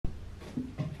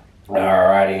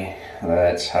Alrighty,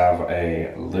 let's have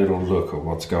a little look at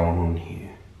what's going on here.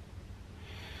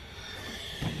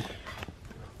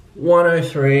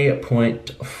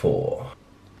 103.4.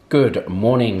 Good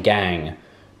morning, gang.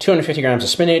 250 grams of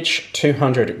spinach,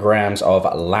 200 grams of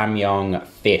lamyong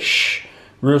fish.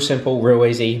 Real simple, real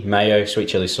easy, mayo, sweet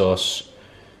chili sauce,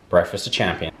 breakfast of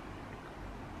champion.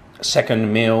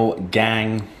 Second meal,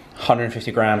 gang,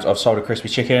 150 grams of salted crispy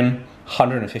chicken,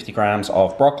 150 grams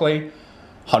of broccoli,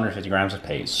 150 grams of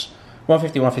peas.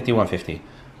 150, 150, 150.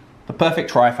 The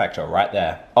perfect trifecta right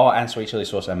there. Oh, and sweet chili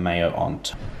sauce and mayo on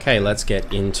top. Okay, let's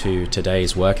get into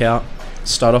today's workout.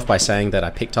 Start off by saying that I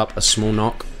picked up a small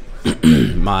knock.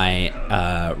 My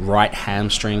right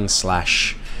hamstring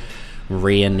slash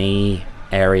rear knee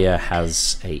area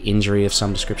has a injury of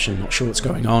some description. Not sure what's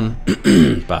going on,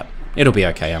 but it'll be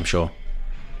okay, I'm sure.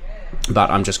 But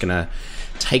I'm just gonna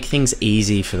take things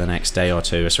easy for the next day or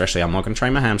two. Especially, I'm not gonna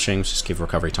train my hamstrings. Just give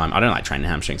recovery time. I don't like training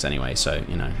hamstrings anyway, so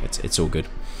you know it's all good.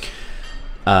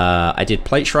 I did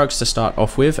plate shrugs to start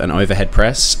off with, an overhead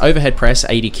press. Overhead press,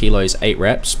 80 kilos, 8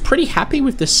 reps. Pretty happy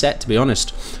with this set, to be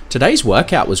honest. Today's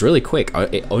workout was really quick.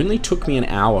 It only took me an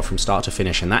hour from start to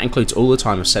finish, and that includes all the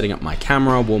time of setting up my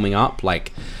camera, warming up.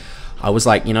 Like, I was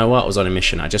like, you know what? I was on a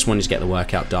mission. I just wanted to get the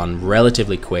workout done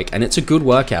relatively quick, and it's a good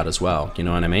workout as well. You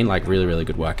know what I mean? Like, really, really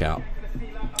good workout.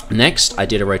 Next, I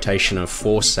did a rotation of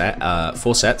four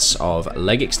sets of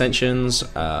leg extensions,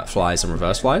 flies, and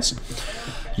reverse flies.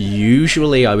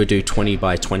 Usually I would do 20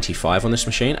 by 25 on this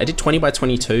machine. I did 20 by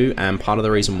 22, and part of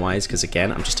the reason why is because, again,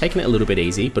 I'm just taking it a little bit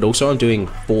easy, but also I'm doing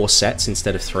 4 sets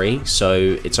instead of 3,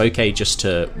 so it's okay just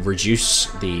to reduce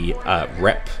the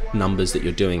rep numbers that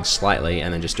you're doing slightly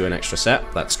and then just do an extra set.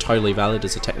 That's totally valid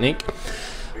as a technique.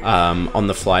 On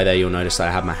the fly there, you'll notice that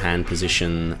I have my hand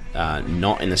position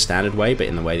not in the standard way, but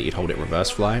in the way that you'd hold it in reverse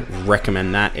fly.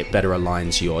 Recommend that. It better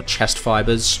aligns your chest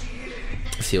fibers.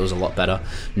 Feels a lot better.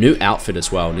 New outfit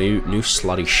as well. New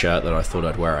slutty shirt that I thought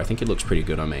I'd wear. I think it looks pretty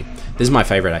good on me. This is my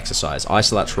favorite exercise.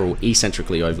 Isolateral,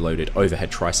 eccentrically overloaded overhead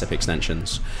tricep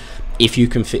extensions. If you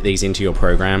can fit these into your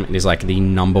program, it is like the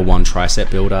 #1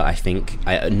 tricep builder. I think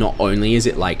not only is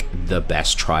it like the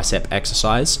best tricep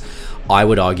exercise, I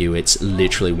would argue it's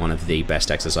literally one of the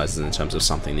best exercises in terms of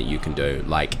something that you can do.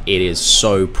 Like, it is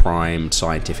so primed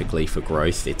scientifically for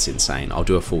growth. It's insane. I'll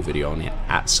do a full video on it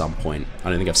at some point. I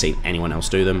don't think I've seen anyone else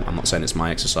do them. I'm not saying it's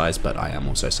my exercise, but I am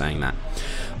also saying that.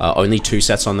 Only 2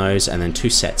 sets on those, and then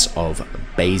 2 sets of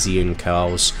Bayesian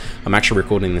curls. I'm actually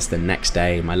recording this the next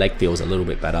day. My leg feels a little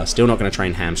bit better. Still not going to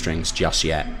train hamstrings just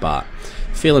yet, but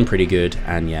feeling pretty good.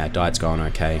 And yeah, diet's going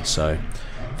okay. So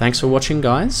thanks for watching,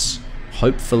 guys.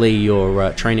 Hopefully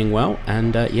you're training well,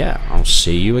 and yeah, I'll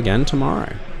see you again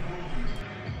tomorrow.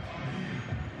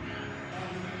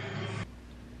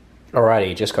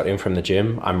 Alrighty, just got in from the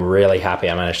gym. I'm really happy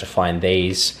I managed to find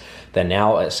these. They're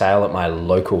now at sale at my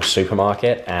local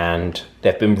supermarket, and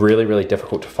they've been really, really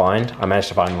difficult to find. I managed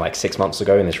to find them like 6 months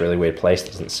ago in this really weird place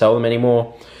that doesn't sell them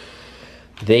anymore.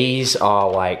 These are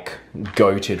like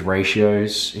goated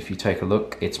ratios. If you take a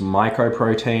look, it's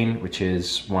mycoprotein, which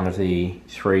is one of the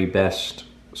 3 best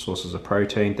sources of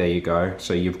protein. There you go.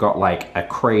 So you've got like a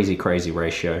crazy, crazy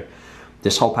ratio.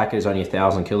 This whole packet is only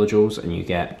 1,000 kilojoules, and you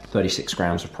get 36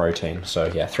 grams of protein.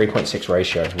 So yeah, 3.6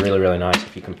 ratio. Really, really nice.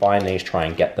 If you can find these, try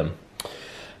and get them.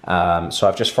 So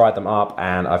I've just fried them up,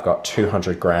 and I've got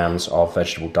 200 grams of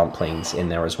vegetable dumplings in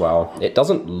there as well. It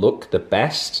doesn't look the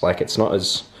best. Like, it's not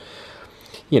as,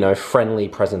 you know, friendly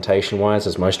presentation wise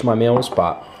as most of my meals,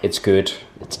 but it's good,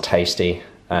 it's tasty,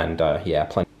 and yeah,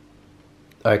 plenty.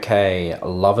 Okay,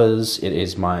 lovers, it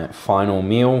is my final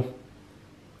meal.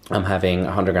 I'm having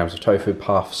 100 grams of tofu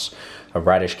puffs, a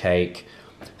radish cake,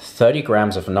 30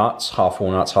 grams of nuts, half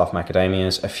walnuts, half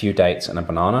macadamias, a few dates, and a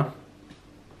banana.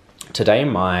 Today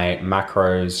my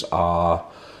macros are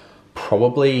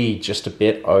probably just a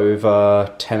bit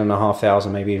over 10,500,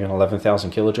 maybe even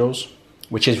 11,000 kilojoules,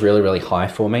 which is really, really high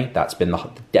for me. That's been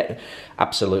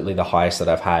absolutely the highest that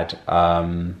I've had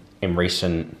in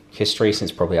recent history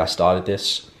since probably I started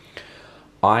this.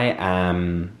 I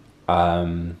am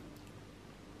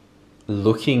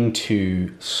looking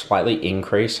to slightly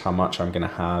increase how much I'm gonna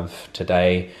have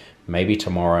today, maybe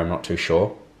tomorrow, I'm not too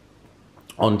sure.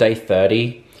 On day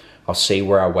 30, I'll see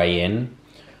where I weigh in.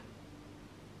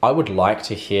 I would like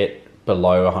to hit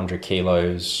below 100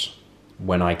 kilos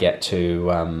when I get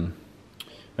to,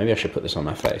 maybe I should put this on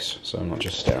my face so I'm not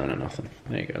just staring at nothing.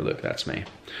 There you go, look, that's me.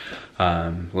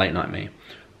 Late night me.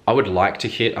 I would like to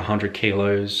hit 100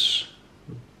 kilos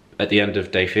at the end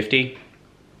of day 50.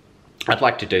 I'd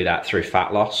like to do that through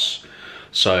fat loss.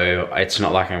 So it's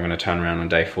not like I'm going to turn around on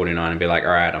day 49 and be like,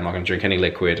 all right, I'm not going to drink any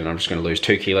liquid and I'm just going to lose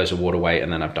 2 kilos of water weight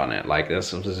and then I've done it. Like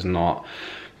this is not,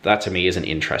 that to me isn't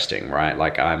interesting, right?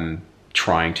 Like I want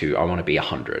to be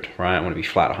 100, right? I want to be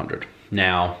flat 100.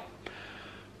 Now,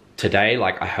 today,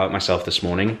 like I hurt myself this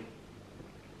morning,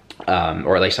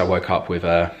 or at least I woke up with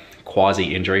a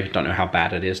quasi injury. Don't know how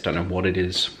bad it is, don't know what it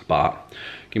is, but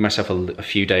give myself a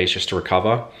few days just to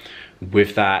recover.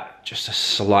 With that, just a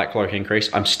slight caloric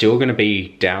increase. I'm still gonna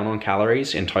be down on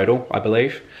calories in total, I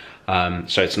believe.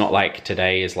 So it's not like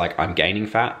today is like I'm gaining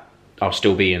fat. I'll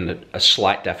still be in a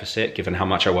slight deficit given how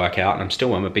much I work out, and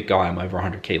I'm a big guy, I'm over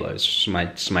 100 kilos. So my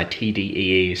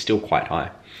TDEE is still quite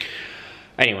high.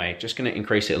 Anyway, just gonna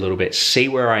increase it a little bit, see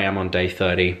where I am on day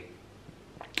 30.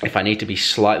 If I need to be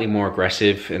slightly more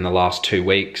aggressive in the last 2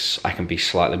 weeks, I can be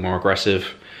slightly more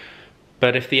aggressive.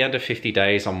 But if the end of 50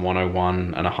 days I'm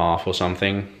 101.5 or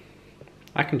something,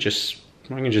 I can just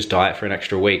diet for an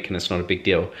extra week and it's not a big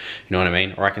deal. You know what I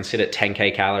mean? Or I can sit at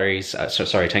 10K calories,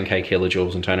 10K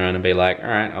kilojoules and turn around and be like, all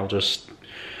right, I'll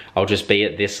just be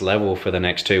at this level for the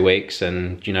next 2 weeks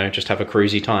and, you know, just have a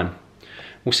cruisy time.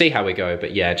 We'll see how we go.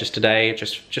 But yeah, just today,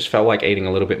 just felt like eating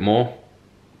a little bit more.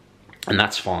 And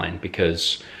that's fine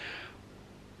because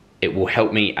it will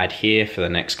help me adhere for the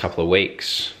next couple of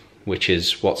weeks, which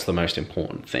is what's the most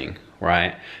important thing,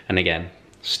 right? And again,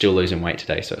 still losing weight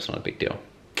today, so it's not a big deal.